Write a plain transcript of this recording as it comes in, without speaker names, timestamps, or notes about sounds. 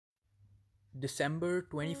December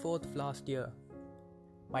 24th of last year,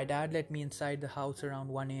 my dad let me inside the house around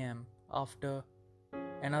 1 a.m. after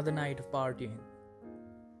another night of partying.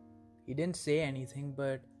 He didn't say anything,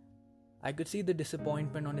 but I could see the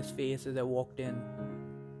disappointment on his face as I walked in.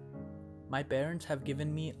 My parents have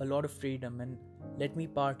given me a lot of freedom and let me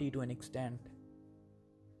party to an extent,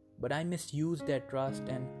 but I misused their trust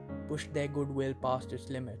and pushed their goodwill past its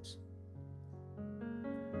limits.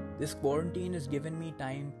 This quarantine has given me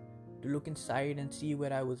time to look inside and see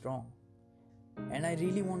where I was wrong. And I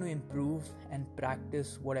really want to improve and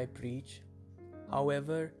practice what I preach.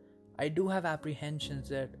 However, I do have apprehensions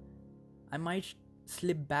that I might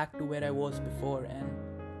slip back to where I was before, and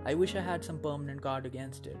I wish I had some permanent guard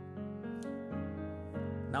against it.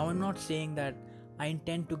 Now, I'm not saying that I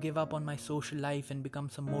intend to give up on my social life and become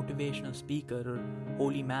some motivational speaker or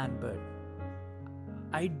holy man, but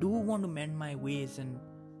I do want to mend my ways and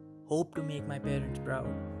hope to make my parents proud.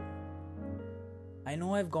 I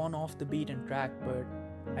know I've gone off the beaten track, but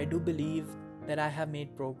I do believe that I have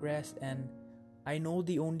made progress, and I know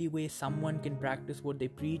the only way someone can practice what they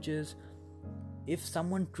preach is if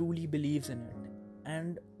someone truly believes in it.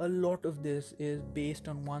 And a lot of this is based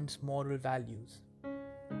on one's moral values.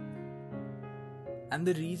 And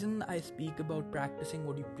the reason I speak about practicing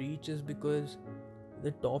what you preach is because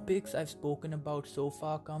the topics I've spoken about so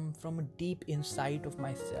far come from a deep insight of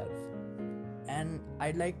myself. And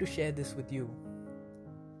I'd like to share this with you.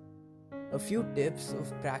 A few tips of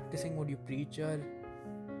practicing what you preach are: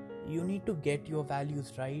 you need to get your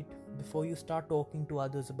values right before you start talking to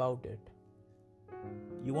others about it.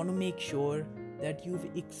 You want to make sure that you've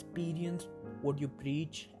experienced what you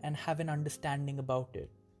preach and have an understanding about it.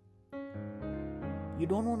 You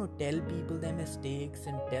don't want to tell people their mistakes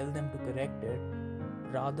and tell them to correct it.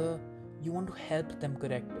 Rather, you want to help them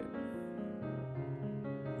correct it.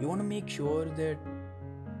 You want to make sure that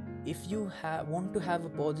if you want to have a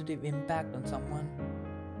positive impact on someone,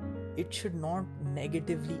 it should not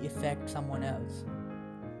negatively affect someone else.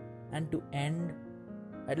 And to end,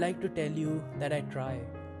 I'd like to tell you that I try.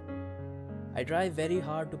 I try very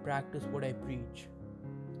hard to practice what I preach.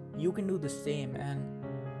 You can do the same, and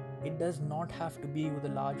it does not have to be with a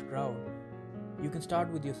large crowd. You can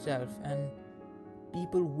start with yourself, and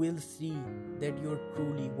people will see that you're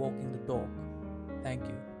truly walking the talk. Thank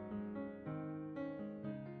you.